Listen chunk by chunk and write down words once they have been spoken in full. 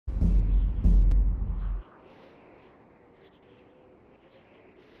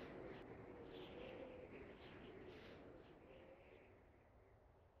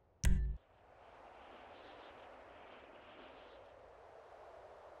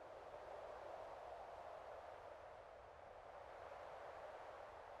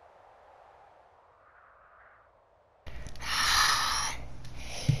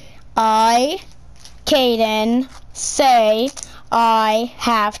I, Caden, say I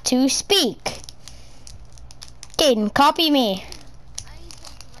have to speak. Caden, copy me.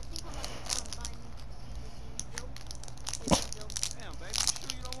 Damn, baby, you sure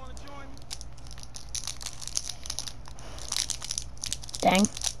you don't want to join me? Dang.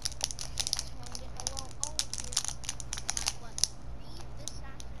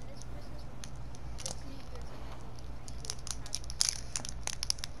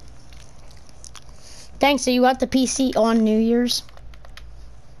 Thanks, so you got the PC on New Year's?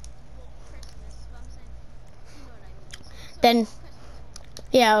 Then,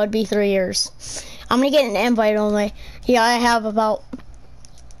 yeah, it would be 3 years. I'm gonna get an invite only. Yeah, I have about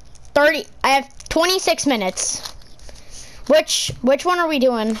 30, I have 26 minutes. Which one are we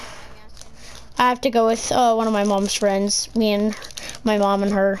doing? I have to go with one of my mom's friends. Me and my mom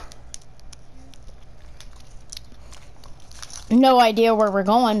and her. No idea where we're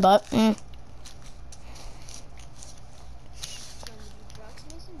going, but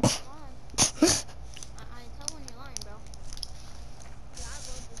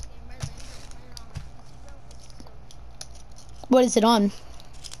what is it on?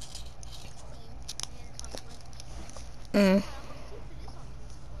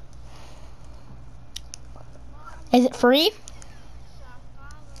 Is it free?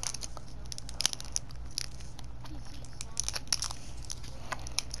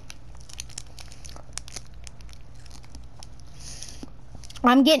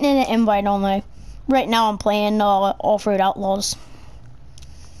 I'm getting an invite only. Right now I'm playing Off-Road Outlaws.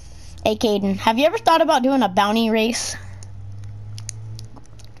 Hey Caden, have you ever thought about doing a bounty race?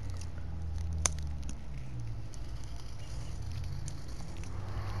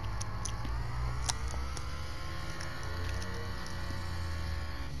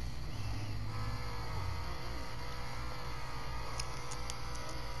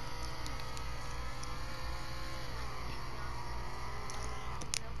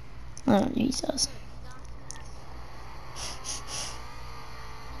 Oh, Jesus.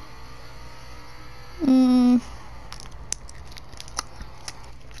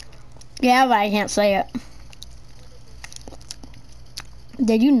 Yeah, but I can't say it.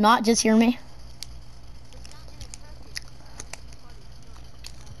 Did you not just hear me?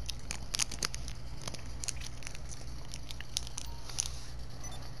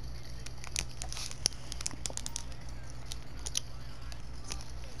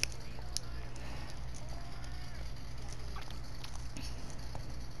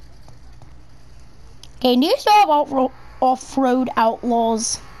 Okay, do you still have Off-Road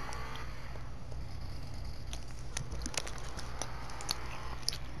Outlaws?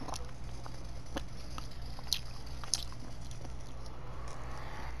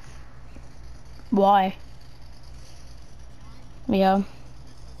 Why? Yeah.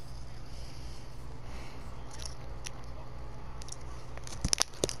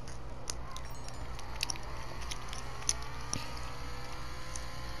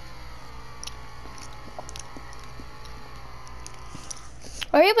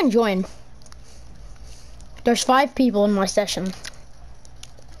 Or even join. There's 5 people in my session.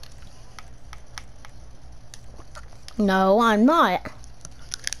 No, I'm not.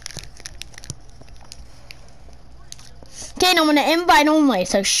 Okay, I'm gonna invite only,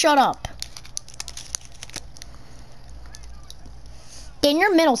 so shut up. Okay,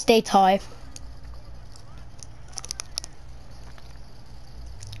 your middle state's high.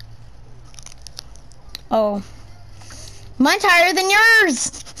 Oh. Mine's higher than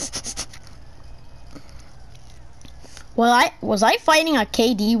yours! Well, was I fighting a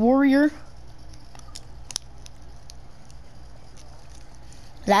KD warrior?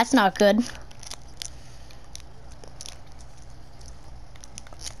 That's not good.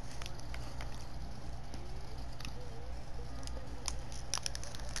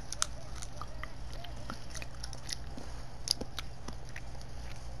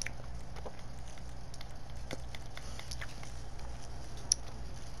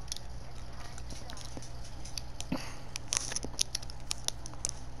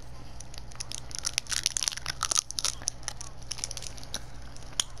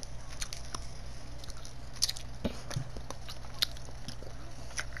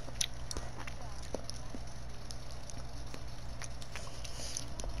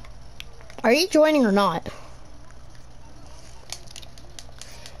 Are you joining or not?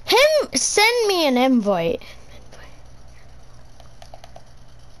 Send me an invite.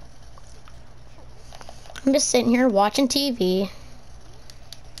 I'm just sitting here watching TV.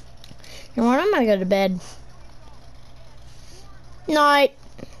 You know what? I'm gonna go to bed. Night.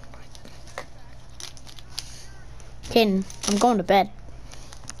 Ken, I'm going to bed.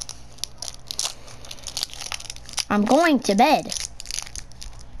 I'm going to bed.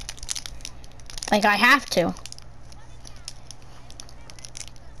 Like, I have to.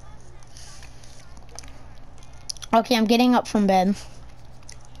 Okay, I'm getting up from bed.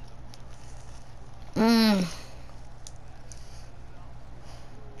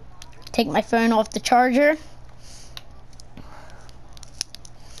 Take my phone off the charger.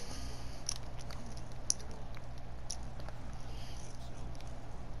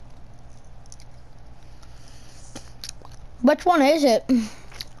 Which one is it?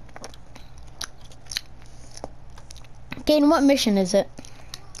 Gaten, what mission is it?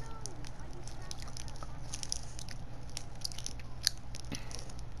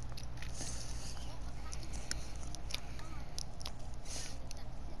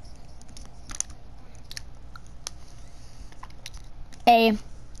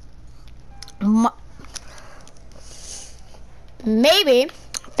 Maybe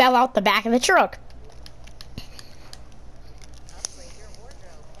fell out the back of the truck.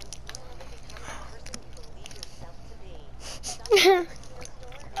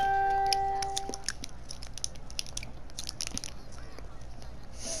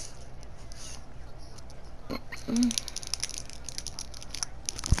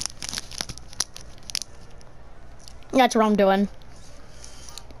 That's what I'm doing.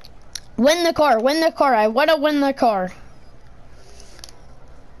 Win the car, win the car. I want to win the car.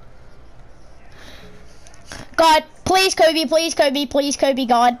 God, please, Kobe, please, Kobe, please, Kobe,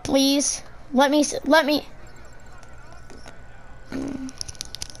 God, please. Let me.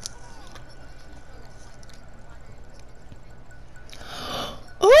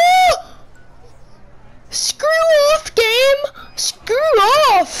 Oh! Screw off, game! Screw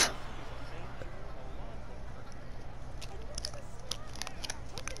off!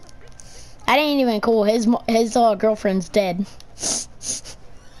 That ain't even cool. His girlfriend's dead.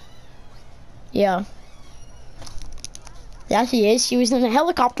 Yeah. Yeah, she is. She was in a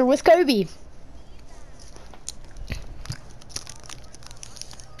helicopter with Kobe.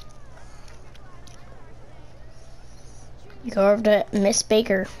 You go over to Miss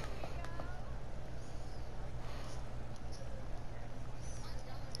Baker.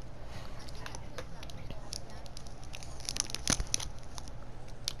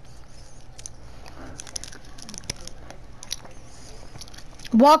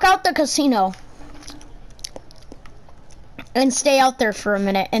 Walk out the casino and stay out there for a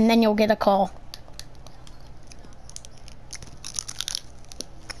minute, and then you'll get a call.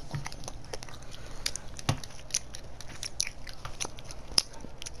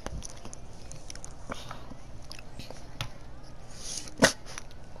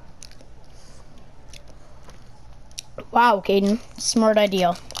 Wow, Caden, smart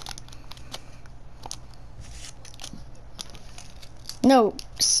idea. No,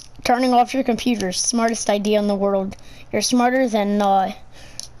 turning off your computer, smartest idea in the world. You're smarter than,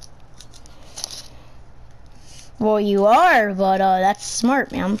 well, you are, but, that's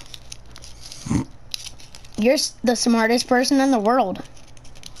smart, man. You're the smartest person in the world.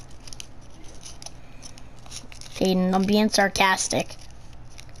 Caden, I'm being sarcastic.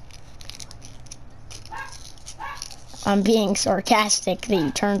 I'm being sarcastic that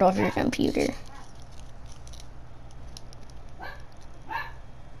you turned off your computer.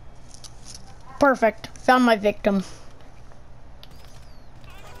 Perfect. Found my victim.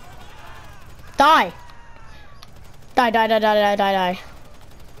 Die. Die, die, die, die, die, die, die.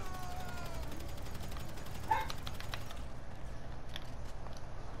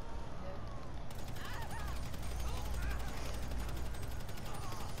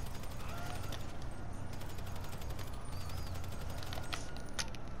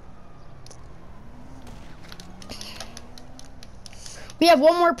 We have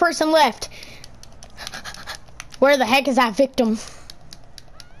one more person left. Where the heck is that victim?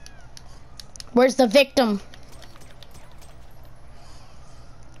 Where's the victim?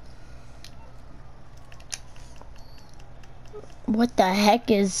 What the heck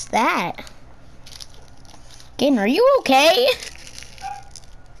is that? Gaten, are you okay?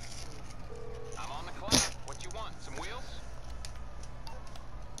 I'm on the clock. What you want? Some wheels?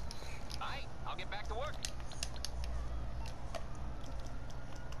 Alright, I'll get back to work.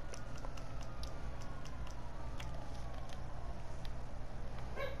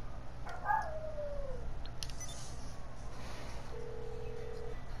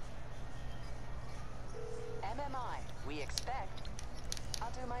 MMI, we expect.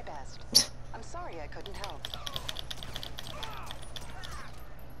 I'll do my best. I'm sorry I couldn't help.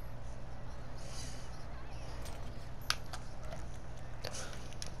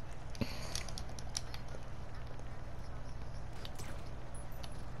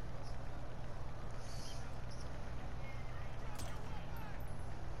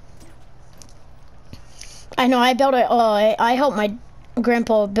 I know I built a, I helped my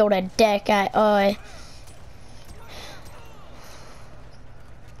grandpa build a deck at, I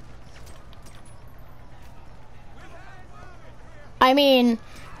mean,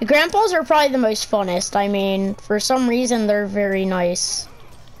 grandpas are probably the most funnest. I mean, for some reason, they're very nice.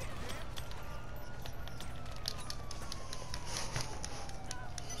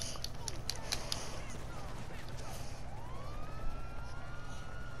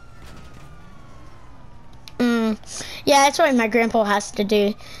 Yeah, that's what my grandpa has to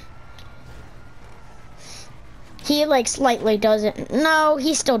do. He, like, slightly doesn't. No,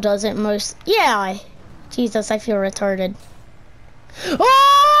 he still doesn't most. Yeah. Jesus, I feel retarded.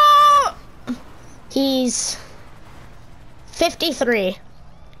 Oh! He's 53.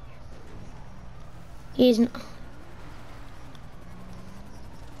 He's...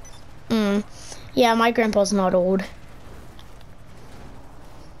 Yeah, my grandpa's not old.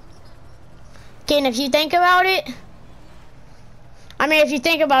 Okay, and if you think about it... I mean, if you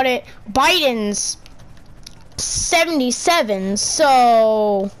think about it, Biden's 77,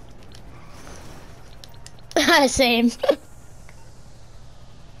 so... Same.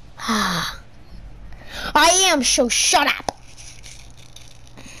 I am, so shut up.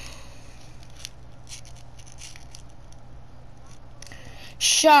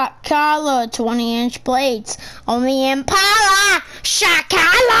 Shot collar, 20-inch plates on the Impala. Shot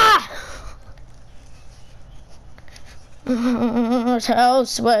collar.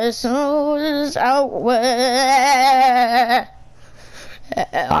 House was out west.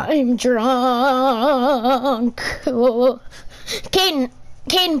 I'm drunk.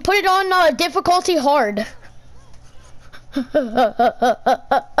 Caden, put it on difficulty hard.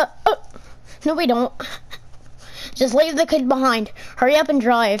 No, we don't. Just leave the kid behind. Hurry up and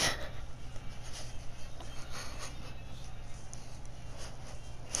drive.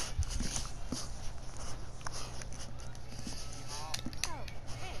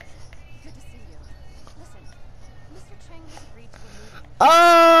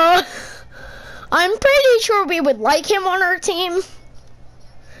 I'm pretty sure we would like him on our team.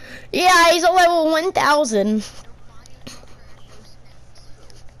 Yeah, he's a level 1000.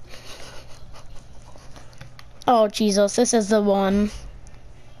 Oh, Jesus, this is the one.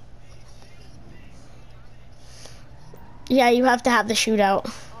 Yeah, you have to have the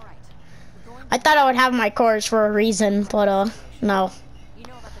shootout. I thought I would have my cars for a reason, but, no.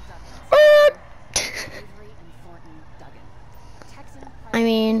 I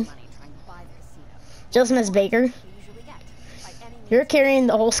mean, just Miss Baker. You're carrying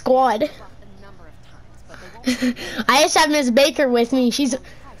the whole squad. I just have Miss Baker with me.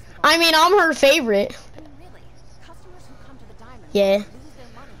 I mean, I'm her favorite. Yeah.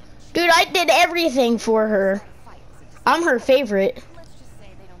 Dude, I did everything for her. I'm her favorite.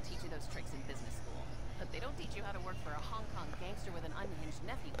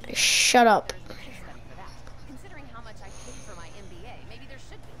 Shut up.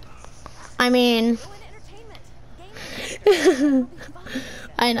 I mean,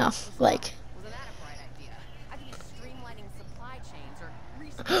 I know, like.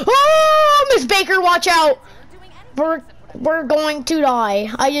 Oh, Miss Baker, watch out! We're going to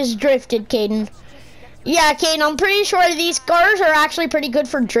die. I just drifted, Caden. Yeah, Caden, I'm pretty sure these cars are actually pretty good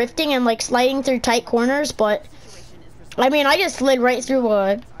for drifting and like sliding through tight corners, but I mean, I just slid right through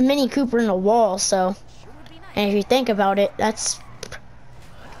a Mini Cooper in a wall, so. And if you think about it, that's...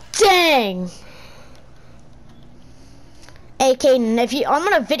 Dang! Hey, Caden, I'm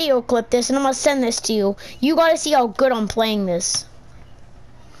gonna video clip this and I'm gonna send this to you. You gotta see how good I'm playing this.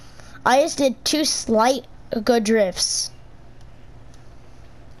 I just did 2 slight good drifts.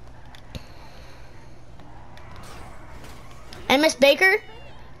 And Miss Baker,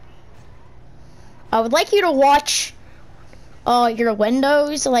 I would like you to watch your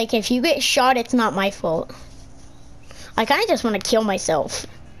windows. Like, if you get shot, it's not my fault. I kind of just want to kill myself.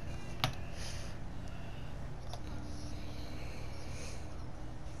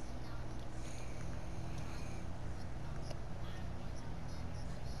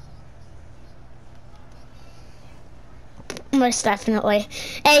 Most definitely.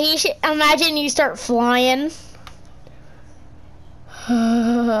 Hey, you should imagine you start flying.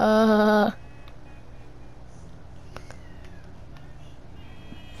 I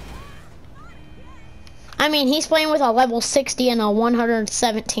mean, he's playing with a level 60 and a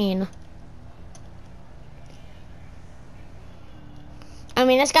 117. I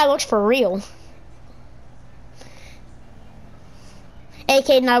mean, this guy looks for real. Hey,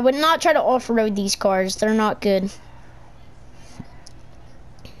 Caden, I would not try to off-road these cars. They're not good.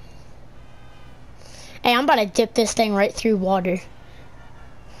 Hey, I'm about to dip this thing right through water.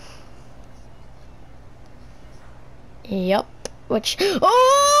 Yep. Which,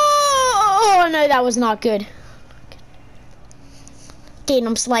 oh no, that was not good. Gaten,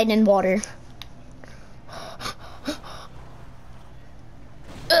 I'm sliding in water.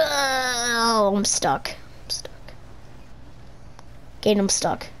 Oh, I'm stuck. I'm stuck. Gaten, I'm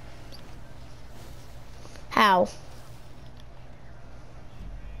stuck. How?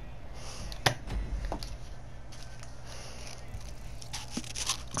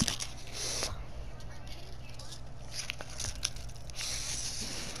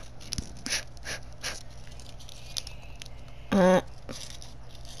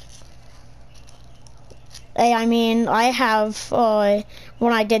 Hey, I mean, I have,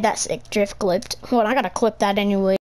 when I did that sick drift clipped. Hold on, I gotta clip that anyway.